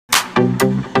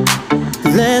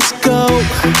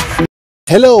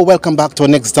Hello, welcome back to our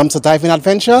next dumpster diving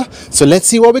adventure. So let's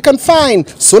see what we can find.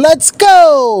 So let's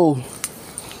go!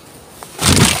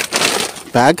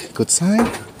 Bag, good sign.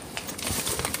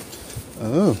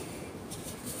 Oh.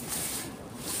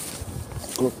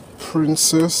 Got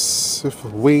princess with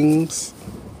wings.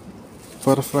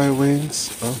 Butterfly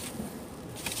wings. Oh.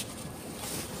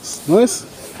 It's nice.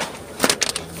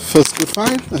 First good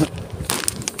find.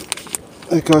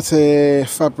 I got a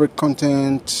fabric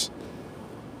content.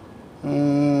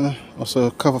 Also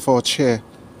a cover for a chair.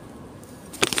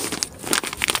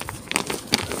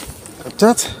 Got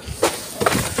that.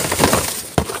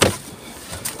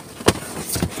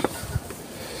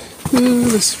 Ooh,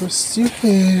 let's rest you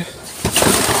here.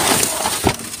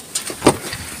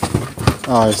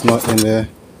 Oh, it's not in there.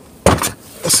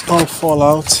 It's all fall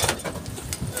out.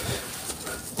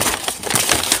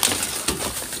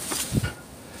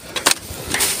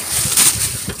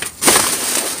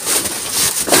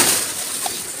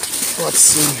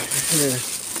 What's in here?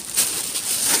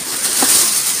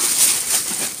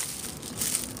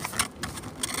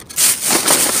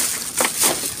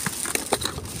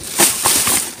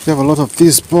 We have a lot of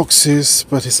these boxes,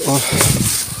 but it's all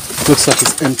looks like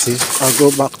it's empty. I'll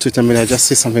go back to it in a minute. I just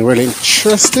see something really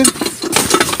interesting.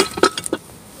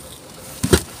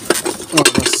 Oh,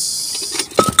 that's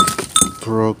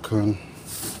broken.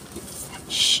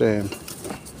 Shame.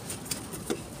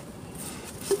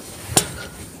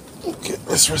 Okay,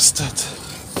 let's restart.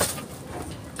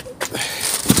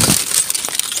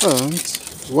 And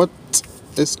what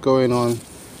is going on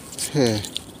here?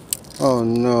 Oh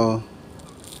no.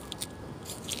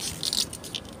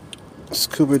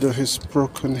 Scooby-Doo has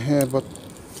broken hair, but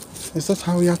is that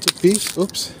how you have to be?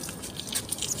 Oops.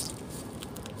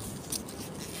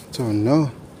 Don't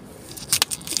know.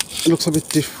 It looks a bit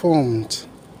deformed.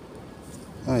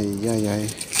 Ay, ay, ay.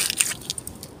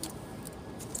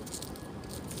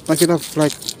 I could have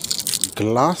like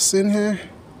glass in here.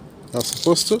 I was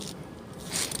supposed to.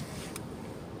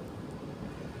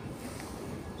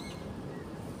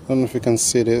 I don't know if you can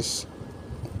see this.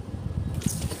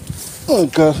 Oh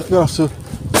god, you have to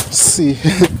see.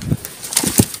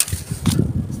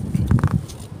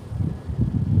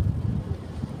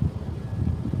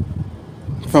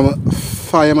 From a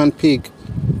fireman pig.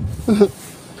 Look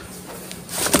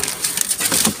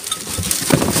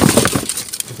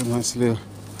at a nice little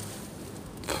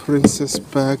princess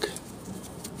bag.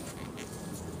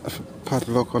 A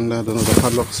padlock on there. I don't know, the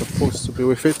padlock is supposed to be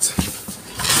with it.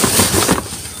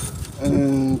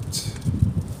 And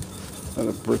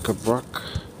a bric-a-brac.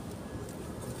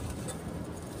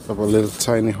 Have a little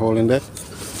tiny hole in there.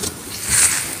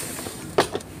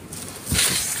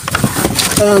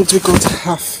 And we got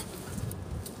half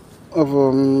of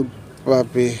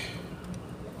Barbie.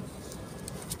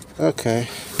 Okay.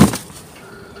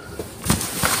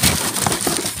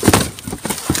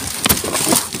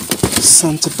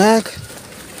 Santa bag.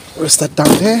 Where's that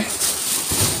down there?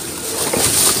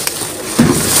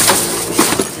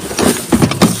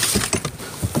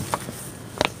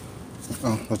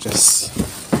 Oh, I just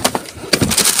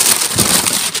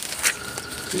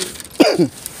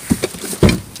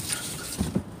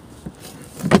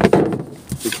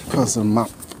puzzle map.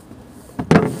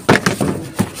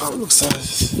 Oh, looks like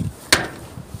this.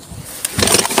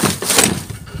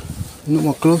 No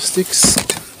more glow sticks.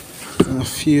 And a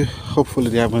few. Hopefully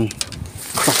they haven't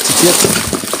cracked it yet.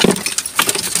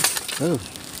 Oh,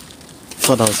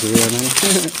 thought that was real.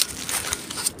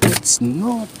 It's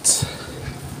not.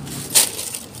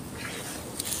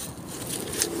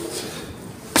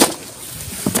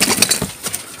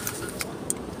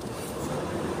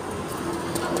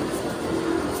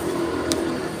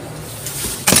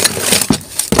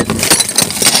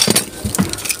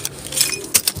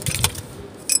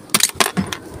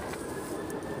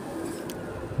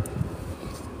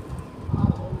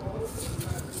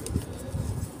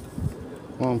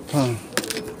 £1.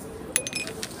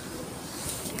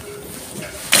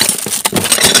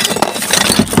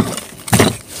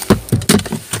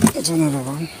 That's another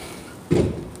one.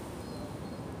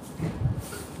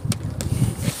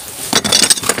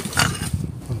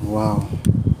 Wow,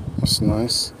 that's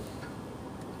nice.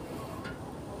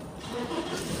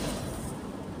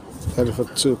 Had it for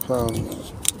 £2.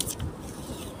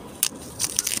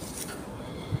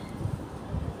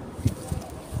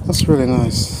 That's really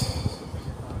nice.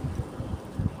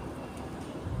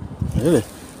 Really?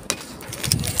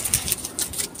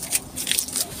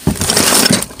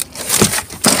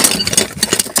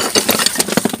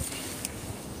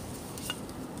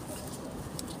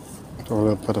 Got a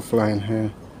little butterfly in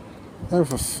here. That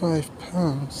for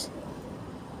 £5.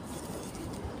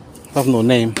 I have no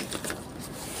name.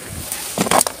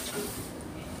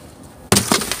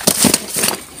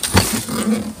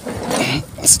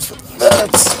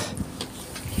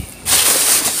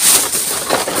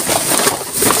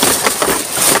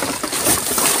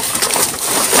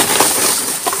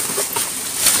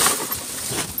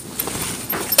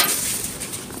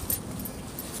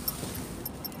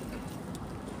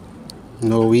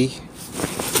 snowy.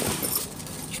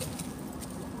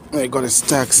 I got it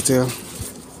stacked still.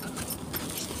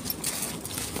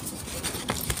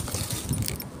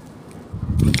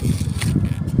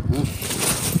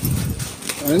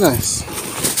 Very nice.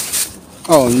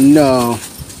 Oh no,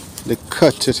 they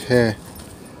cut it here.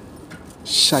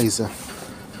 Scheiße.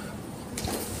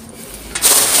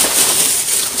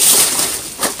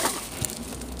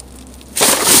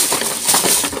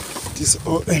 These are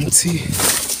all empty.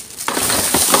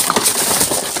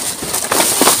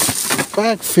 The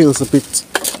bag feels a bit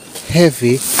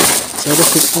heavy, so I don't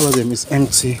think all of them is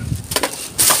empty.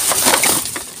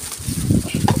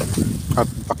 I'll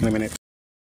be back in a minute.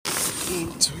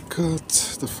 So we got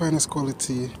the finest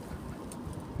quality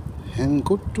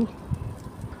Hengotu.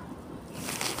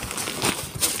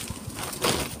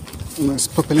 Nice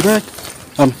purpley bag,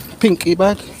 pinky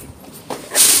bag.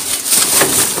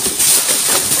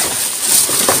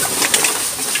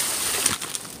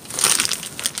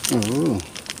 Oh,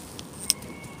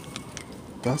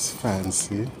 that's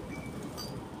fancy.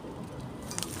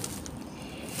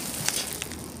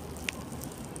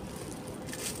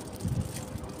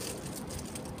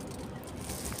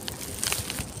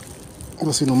 I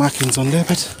don't see no markings on there,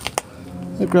 but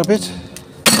I'll grab it.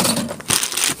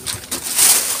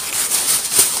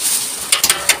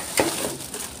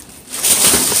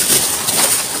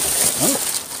 Oh,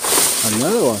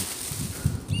 another one.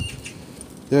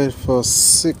 There for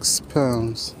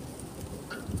 £6.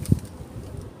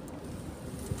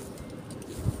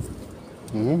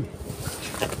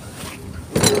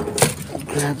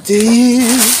 Grab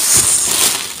this.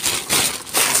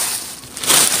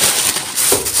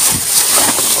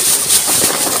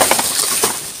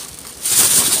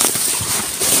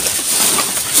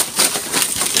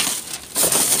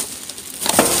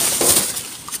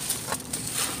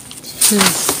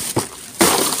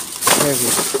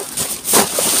 Heavy.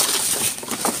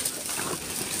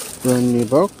 Brand new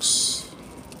box.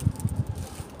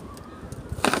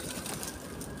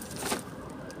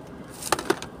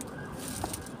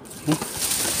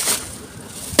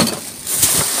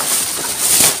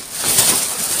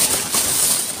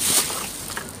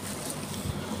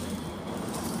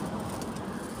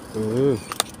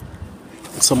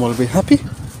 Someone will be happy.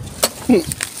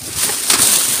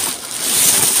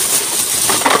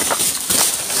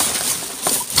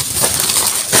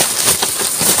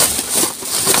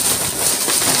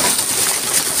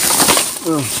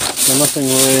 So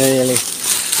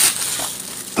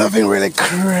nothing really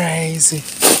crazy.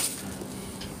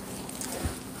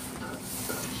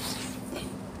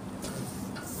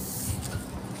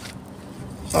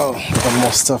 Oh, got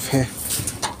more stuff here.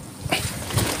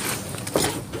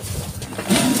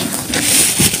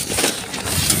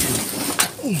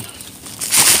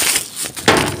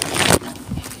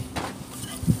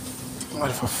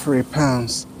 What for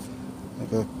 £3?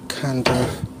 Like a candle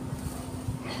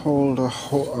holder,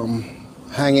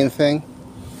 hanging thing.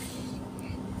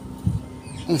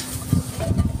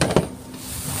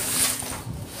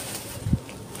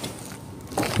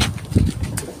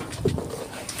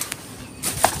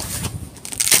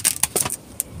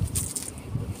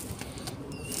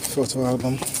 Photo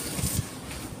album.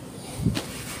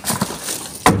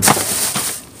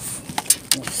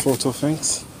 Photo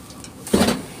things.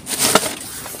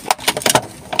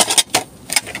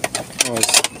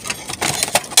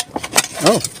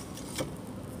 Oh.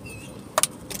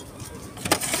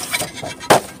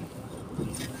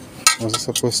 What's it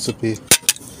supposed to be?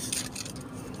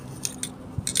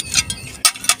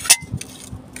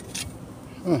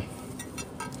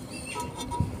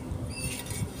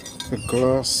 A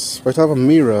glass. But I have a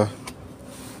mirror.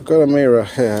 I've got a mirror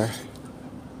here.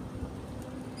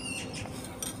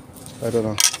 I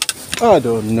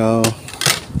don't know.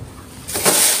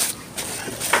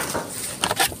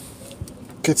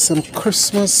 Get some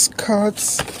Christmas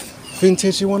cards.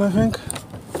 Vintage, you want to think?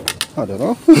 I don't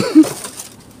know.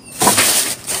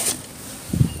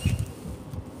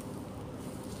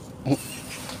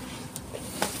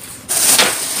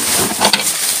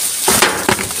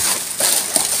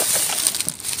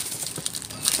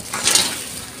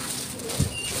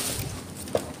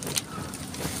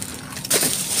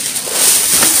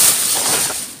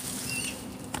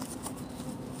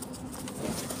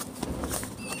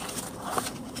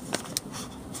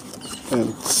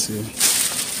 Let's see.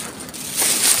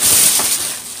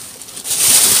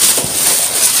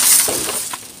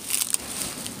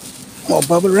 More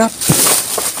bubble wrap.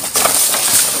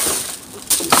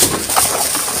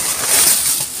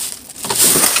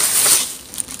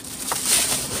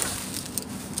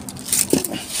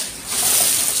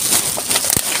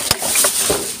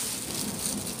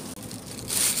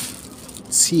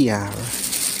 CR.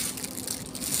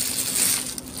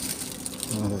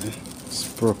 Oh, it's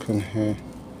broken here.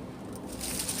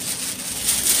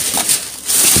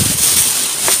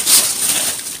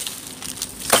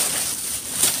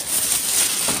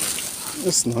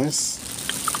 That's nice.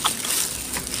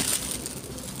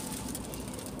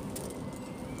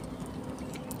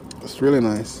 That's really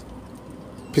nice.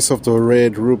 Piece of the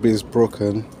red ruby is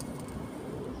broken.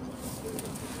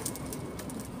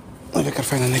 Maybe I can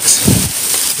find the next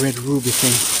red ruby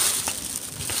thing.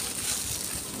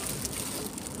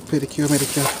 Pedicure,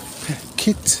 medicure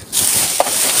kit.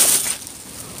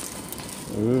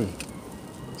 Ooh.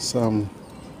 Some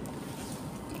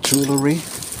jewelry.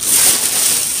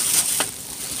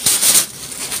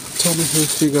 Tommy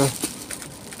Hilfiger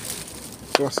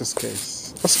glasses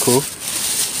case. That's cool.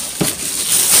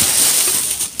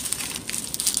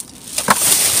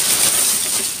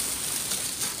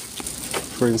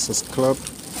 Princess Club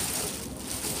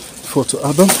photo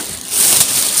album.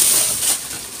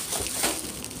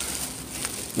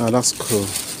 Now that's cool.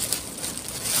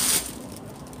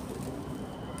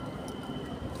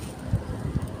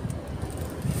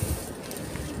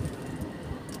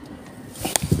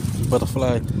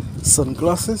 Butterfly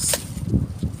sunglasses.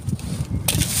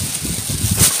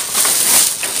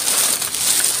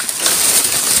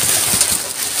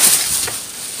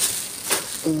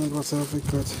 And what have we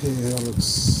got here?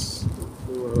 Looks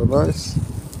rather nice.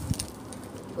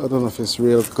 I don't know if it's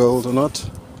real gold or not.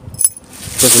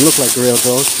 Doesn't look like real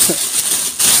gold.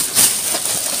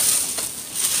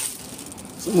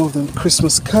 Some of them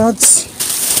Christmas cards.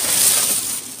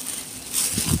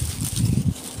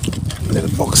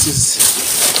 Little boxes.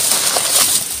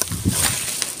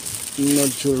 No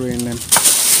jewelry in them.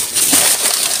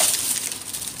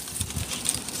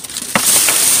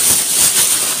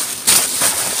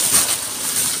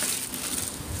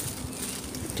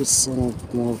 Just some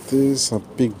more of these are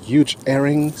big, huge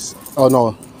earrings. Oh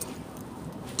no,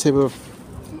 table,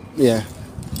 yeah,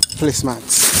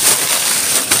 placemats.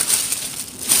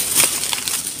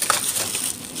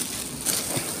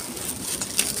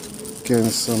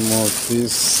 Getting some more of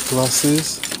these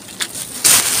glasses.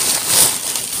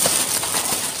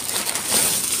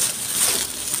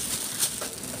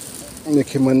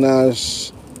 Nicki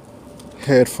Minaj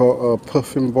head for a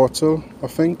perfume bottle, I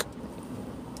think.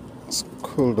 It's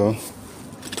cool though.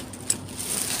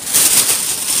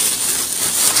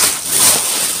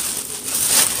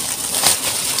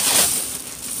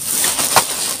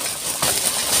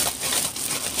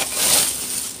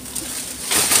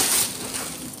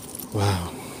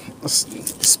 Wow,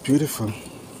 it's beautiful.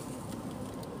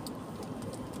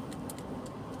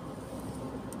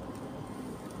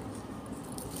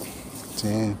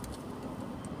 Damn,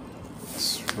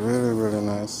 it's really, really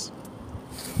nice.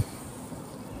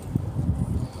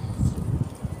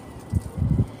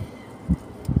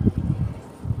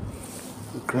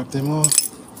 Grab them all.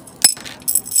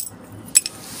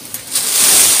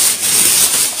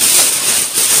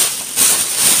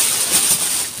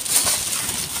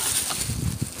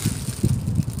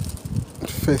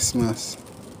 Face mask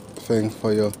thing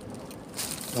for your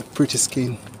pretty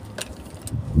skin.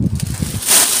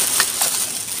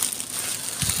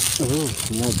 Oh,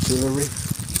 more jewelry.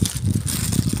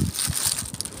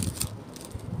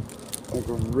 Like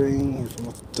a ring with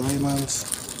more diamonds,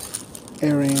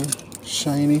 earring,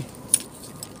 shiny.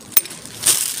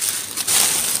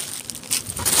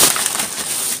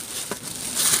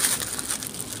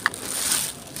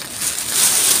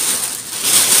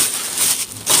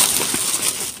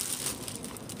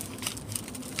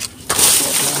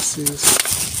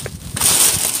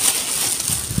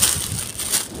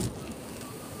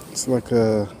 It's like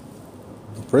a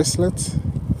bracelet,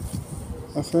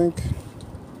 I think.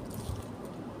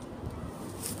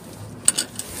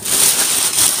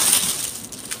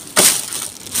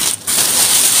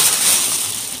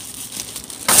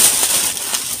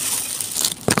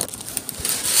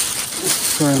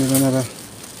 Finding another,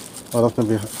 well, that may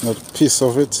be another piece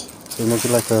of it. So maybe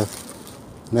like a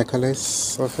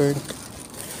necklace, I think.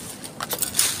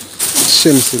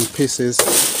 Shims in pieces.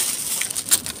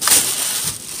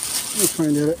 You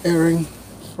find the other earring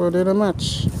for the other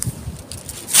match.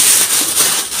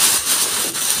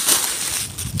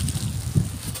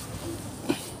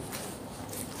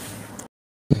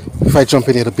 If I jump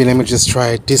in here, the bin, let me just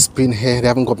try this bin here. They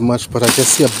haven't got much, but I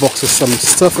just see a box with some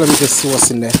stuff. Let me just see what's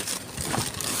in there.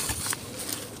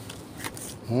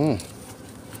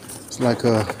 It's like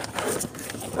a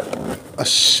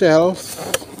shelf.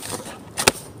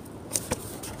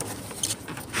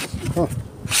 Huh.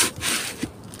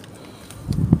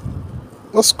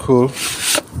 That's cool.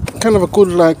 Kind of a good,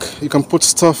 like, you can put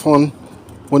stuff on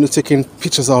when you're taking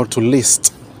pictures out to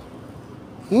list.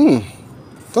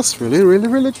 That's really, really,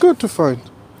 really good to find.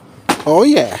 Oh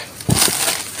yeah.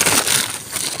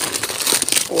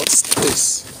 What's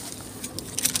this?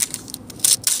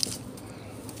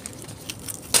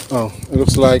 Oh, it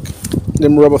looks like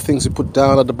them rubber things you put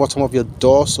down at the bottom of your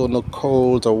door so no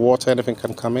cold or water, anything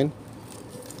can come in.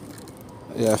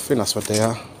 Yeah, I think that's what they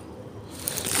are.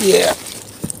 Yeah.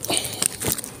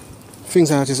 Things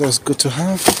like that is always good to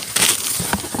have.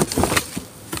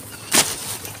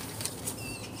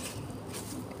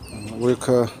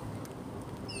 Wicker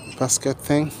basket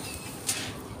thing.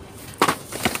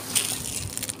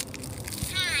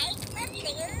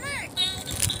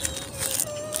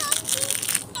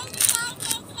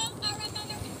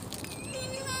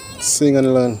 Sing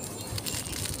and learn.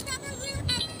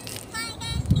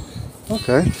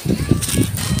 Okay.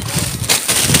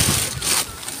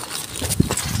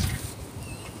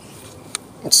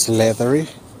 It's leathery.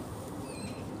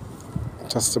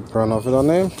 That's the brand of it on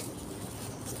name.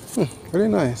 Very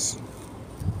nice.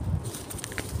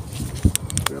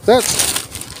 Grab that.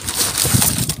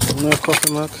 No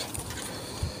coffee mug.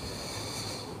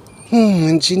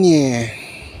 Engineer.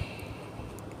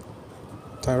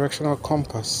 Directional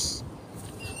compass.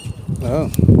 Oh.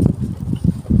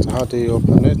 So how do you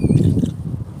open it?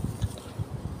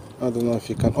 I don't know if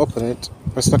you can open it.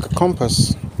 It's like a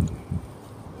compass.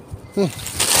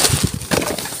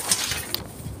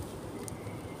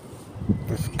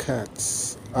 With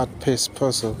cats. Art paste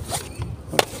puzzle.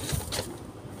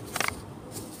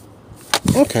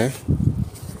 Okay.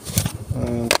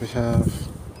 And we have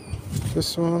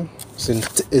this one.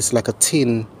 It's like a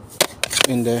tin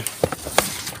in there.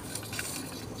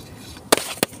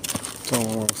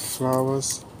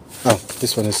 Flowers. Oh,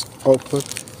 this one is open.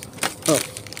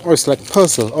 Oh, it's like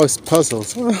puzzle. Oh, it's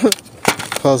puzzles.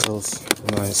 Puzzles.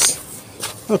 Nice.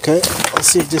 Okay, let's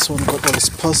see if this one got all these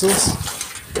puzzles.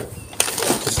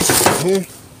 Put it in here.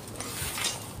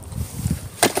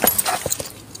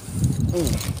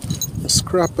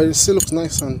 Scrap, but it still looks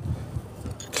nice and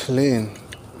clean.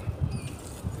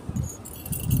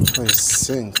 Oh, it's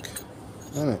sink,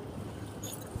 isn't it?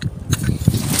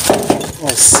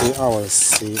 I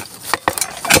see.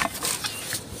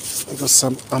 I got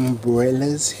some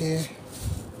umbrellas here.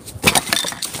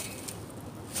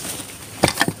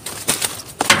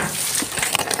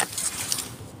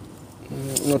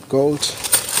 Not gold.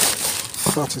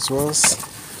 Thought it was.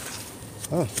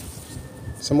 Oh,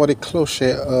 somebody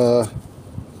crochet a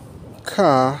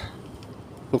car.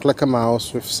 Look like a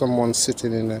mouse with someone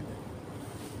sitting in it.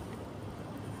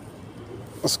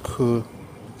 That's cool.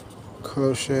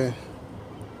 Crochet.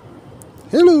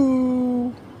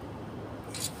 Hello.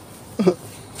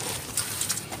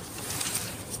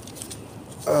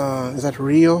 Is that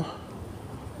Rio?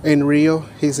 In Rio?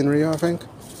 He's in Rio, I think.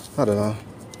 I don't know.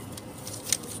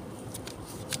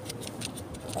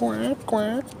 Quack,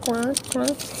 quack, quack,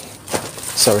 quack.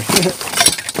 Sorry.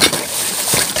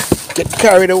 Get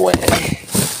carried away.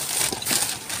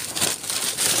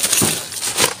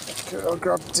 Okay, I'll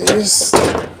grab this.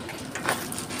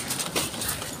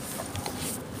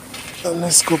 And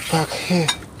let's go back here.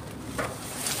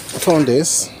 I found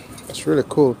this. It's really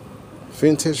cool.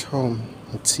 Vintage home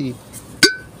and tea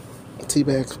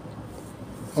bag.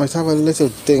 Oh, it have a little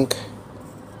dink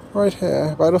right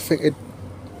here, but I don't think it.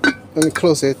 When you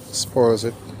close it, spoils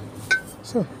it.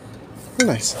 So,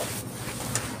 very nice.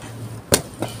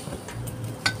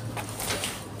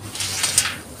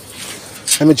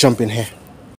 Let me jump in here.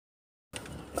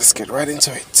 Let's get right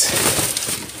into it.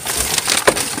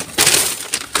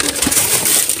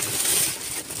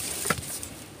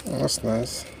 Oh, that's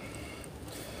nice.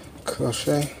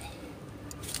 Crochet.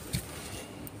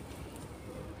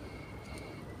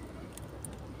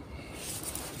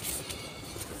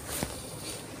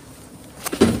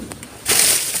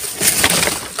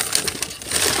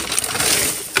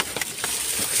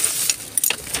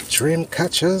 Dream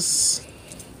catchers.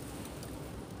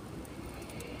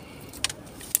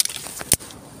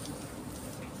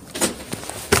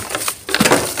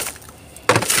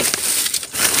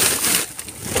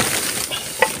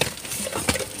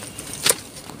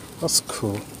 That's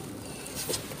cool.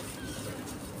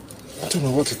 I don't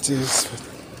know what it is,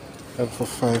 but for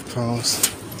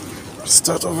 £5.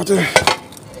 Start over there.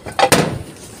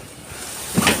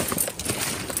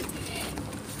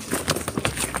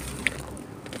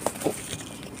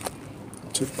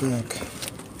 Too big.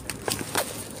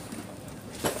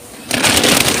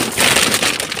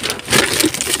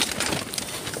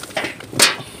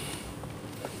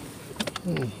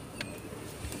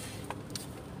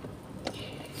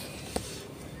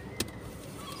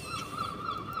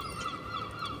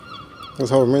 That's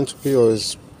how it's meant to be, or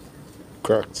is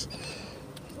cracked?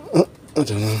 I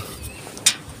don't know.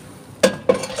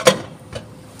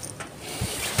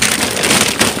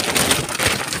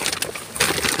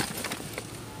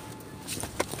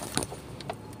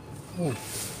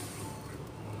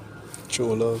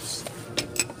 True loves.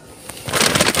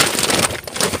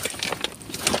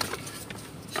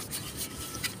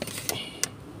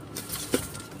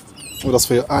 Well, that's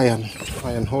for your iron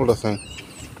holder thing.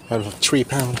 Out of 3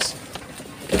 pounds.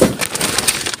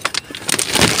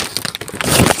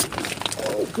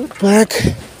 Oh, good bag.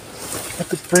 I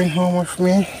could bring home with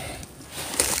me.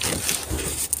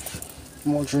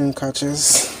 More dream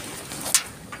catches.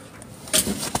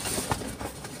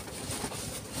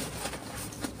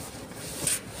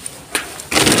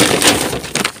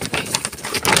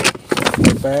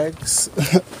 Bags.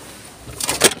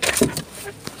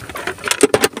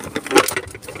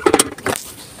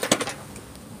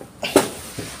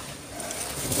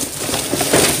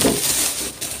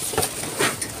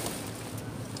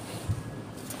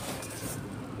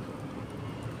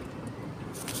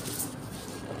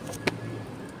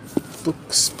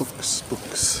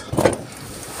 Books.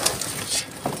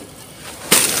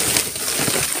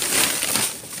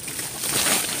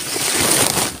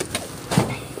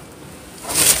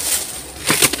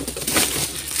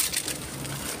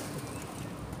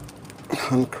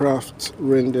 Handcraft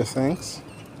reindeer things.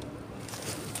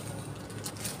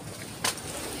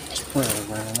 Very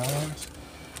nice.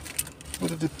 What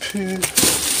did the poo?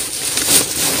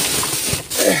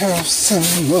 I have some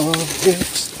of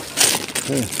it.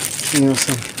 You know,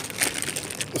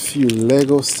 a few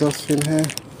Lego stuff in here.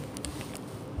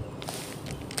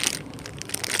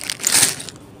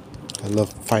 I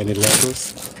love finding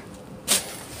Legos.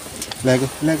 Lego.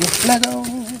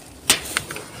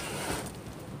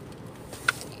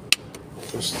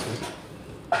 Just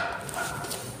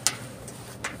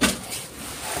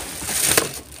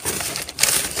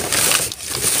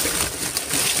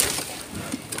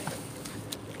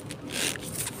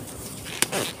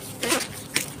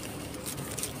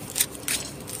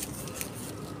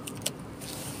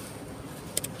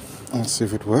let's see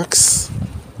if it works.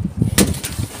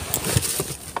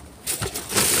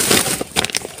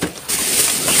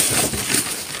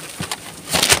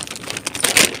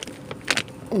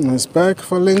 Nice bag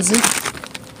for Lindsay.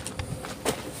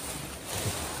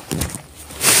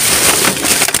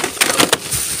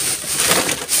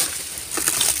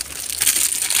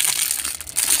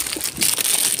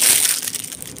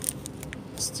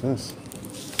 What's this?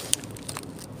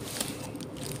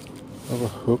 Have a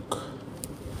hook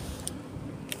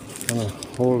and a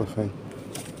holder thing.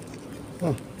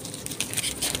 Oh,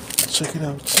 check it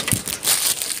out.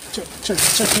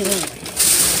 Check it out.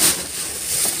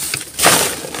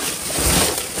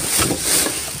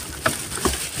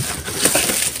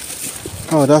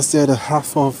 Oh, that's the other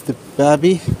half of the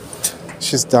baby.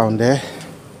 She's down there.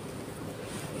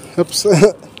 Oops.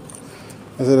 That's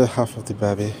the other half of the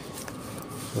baby.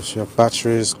 So your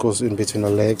batteries goes in between her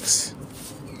legs.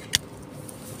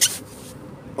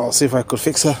 I'll see if I could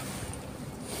fix her.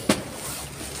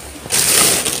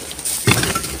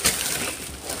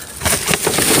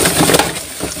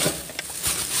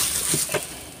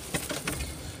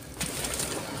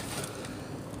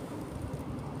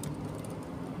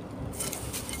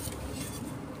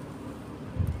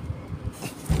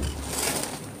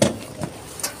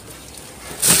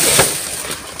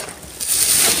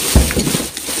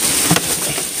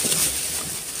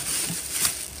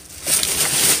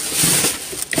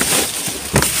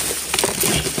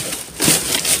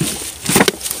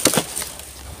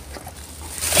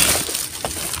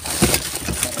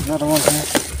 Another one here.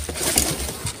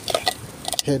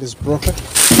 Head is broken.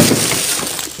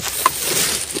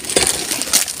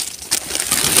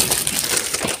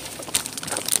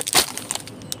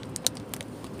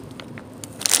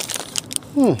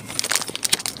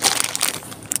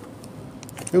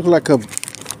 Looks like a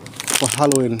for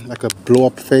Halloween, like a blow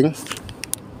up thing.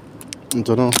 I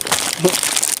don't know.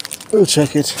 We'll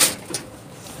check it.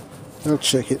 We'll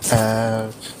check it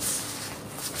out.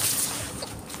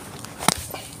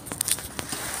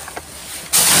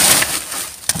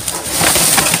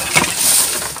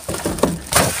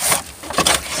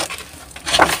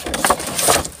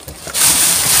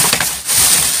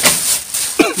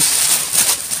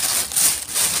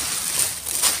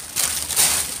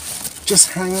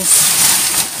 Just hangers.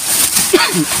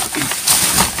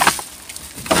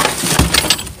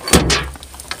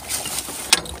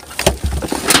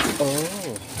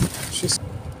 Oh, she's.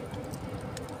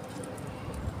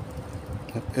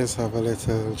 Let's have a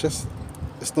little.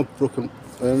 It's not broken.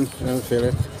 I don't feel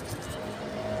it.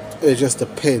 It's just the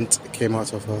paint came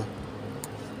out of her.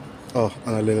 Oh,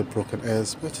 and a little broken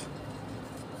ears, but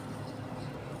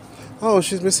oh,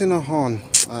 she's missing a horn.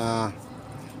 Ah,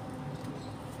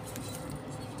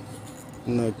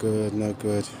 no good, no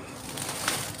good.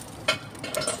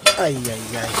 Ay, ay,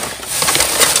 ay.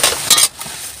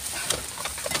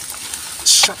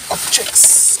 Sharp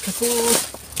objects.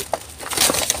 Careful.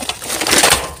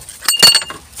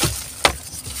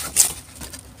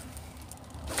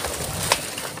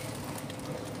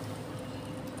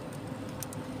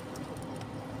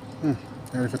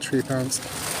 Only for £3.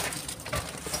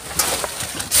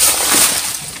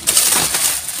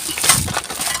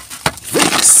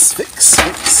 Fix.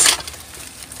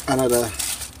 Another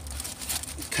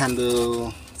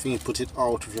candle thing, you put it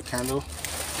out with your candle.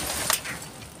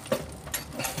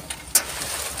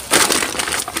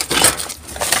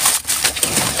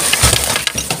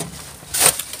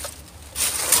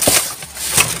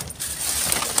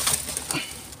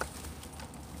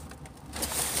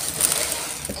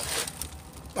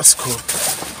 That's cool.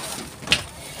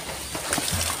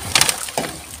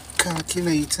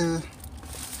 Calculator.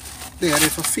 They had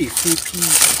it for 50p.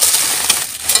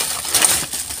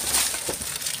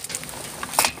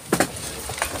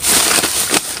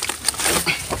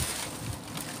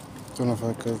 Don't know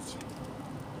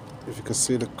if you could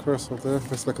see the cursor there.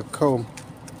 It's like a comb.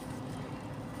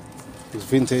 It's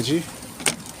vintagey.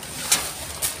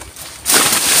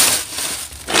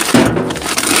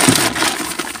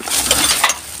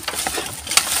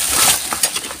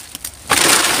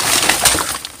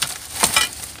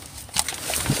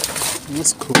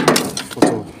 That's cool.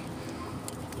 Photo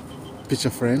picture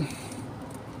frame.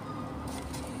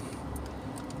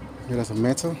 Yeah, that's a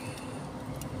metal.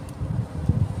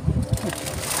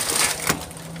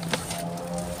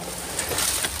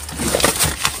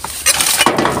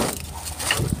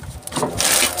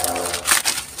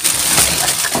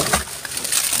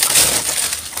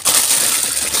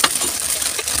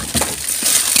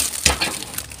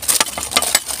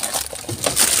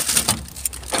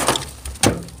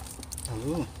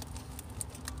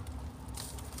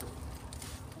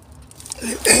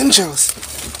 Angels.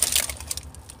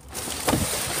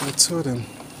 I saw them.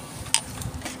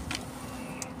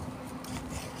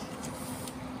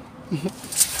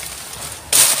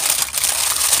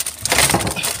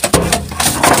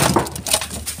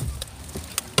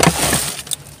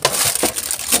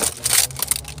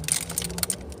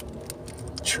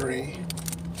 Tree.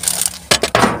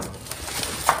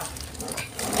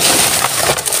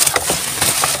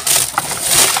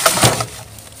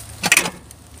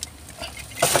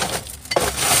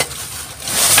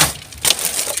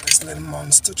 Little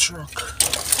monster truck.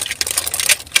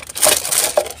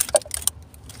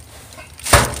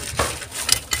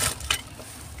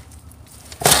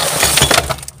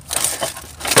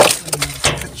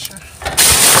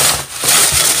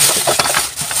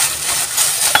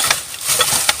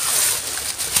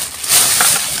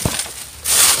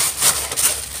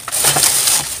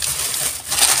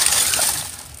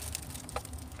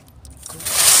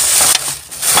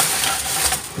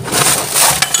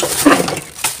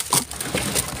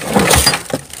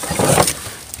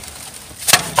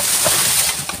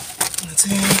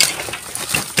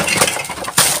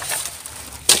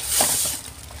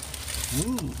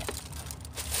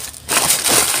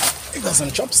 It got some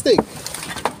chopstick.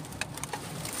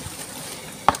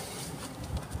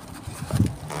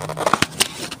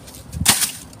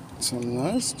 Some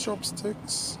nice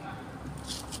chopsticks.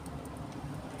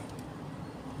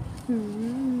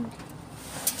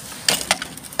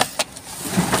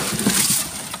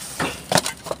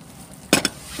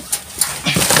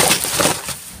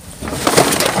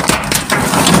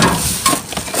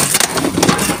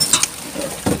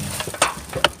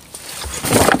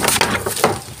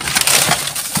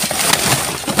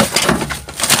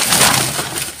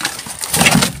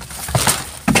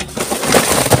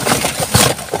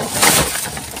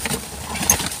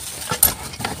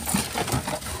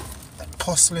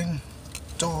 Porcelain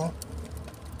door.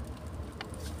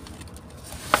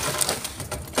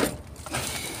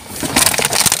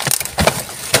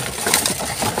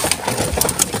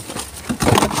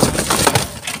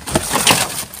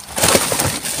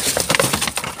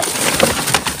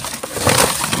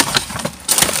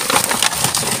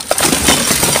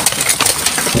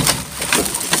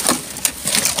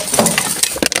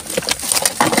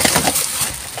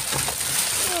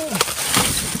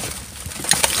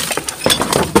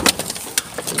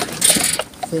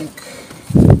 I think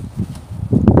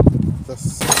this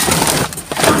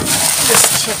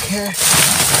check here,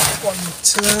 one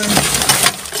turn,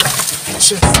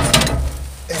 just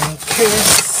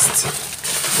encased.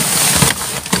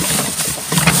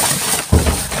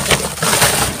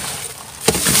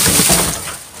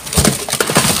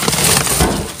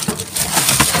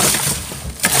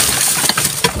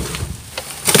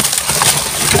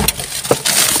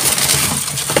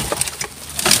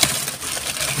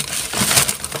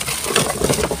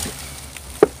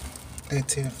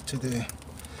 today.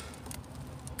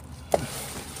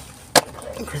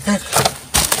 Cricket.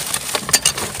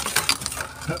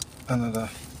 Another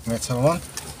metal one.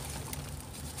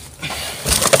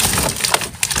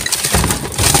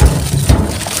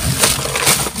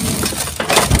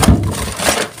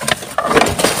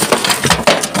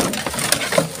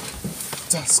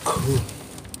 That's cool.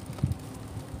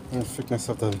 And the thickness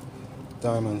of the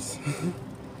diamonds.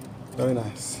 Very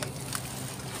nice.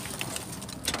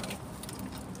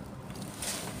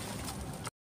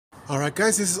 Alright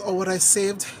guys, this is all what I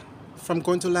saved from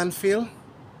going to landfill.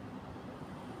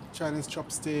 Chinese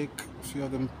chopstick, a few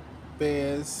of them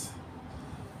bears.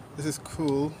 This is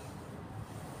cool.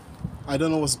 I don't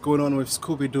know what's going on with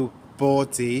Scooby-Doo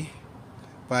body,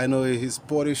 but I know his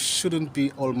body shouldn't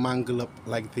be all mangled up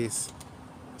like this.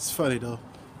 It's funny though.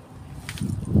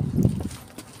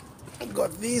 I've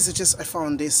got these, I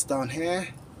found this down here.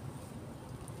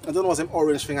 I don't know what's an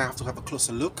orange thing, I have to have a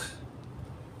closer look.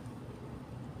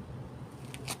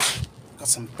 Got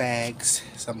some bags,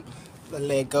 some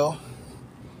Lego,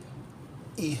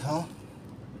 a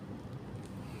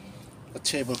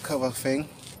table cover thing,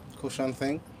 cushion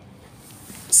thing.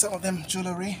 Some of them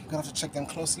jewelry, gonna have to check them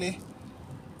closely.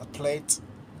 A plate,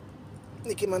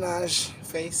 Nicki Minaj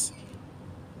face.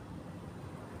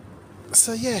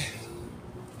 So yeah,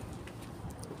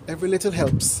 every little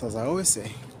helps, as I always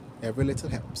say. Every little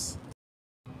helps.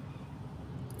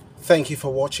 Thank you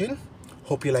for watching.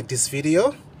 Hope you like this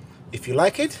video. If you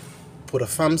like it, put a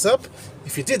thumbs up.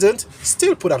 If you didn't,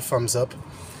 still put a thumbs up.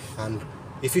 And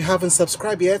if you haven't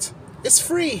subscribed yet, it's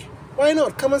free. Why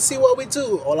not? Come and see what we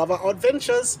do, all of our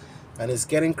adventures. And it's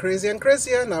getting crazier and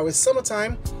crazier. Now it's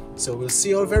summertime. So we'll see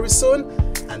you all very soon.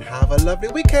 And have a lovely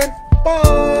weekend.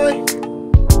 Bye.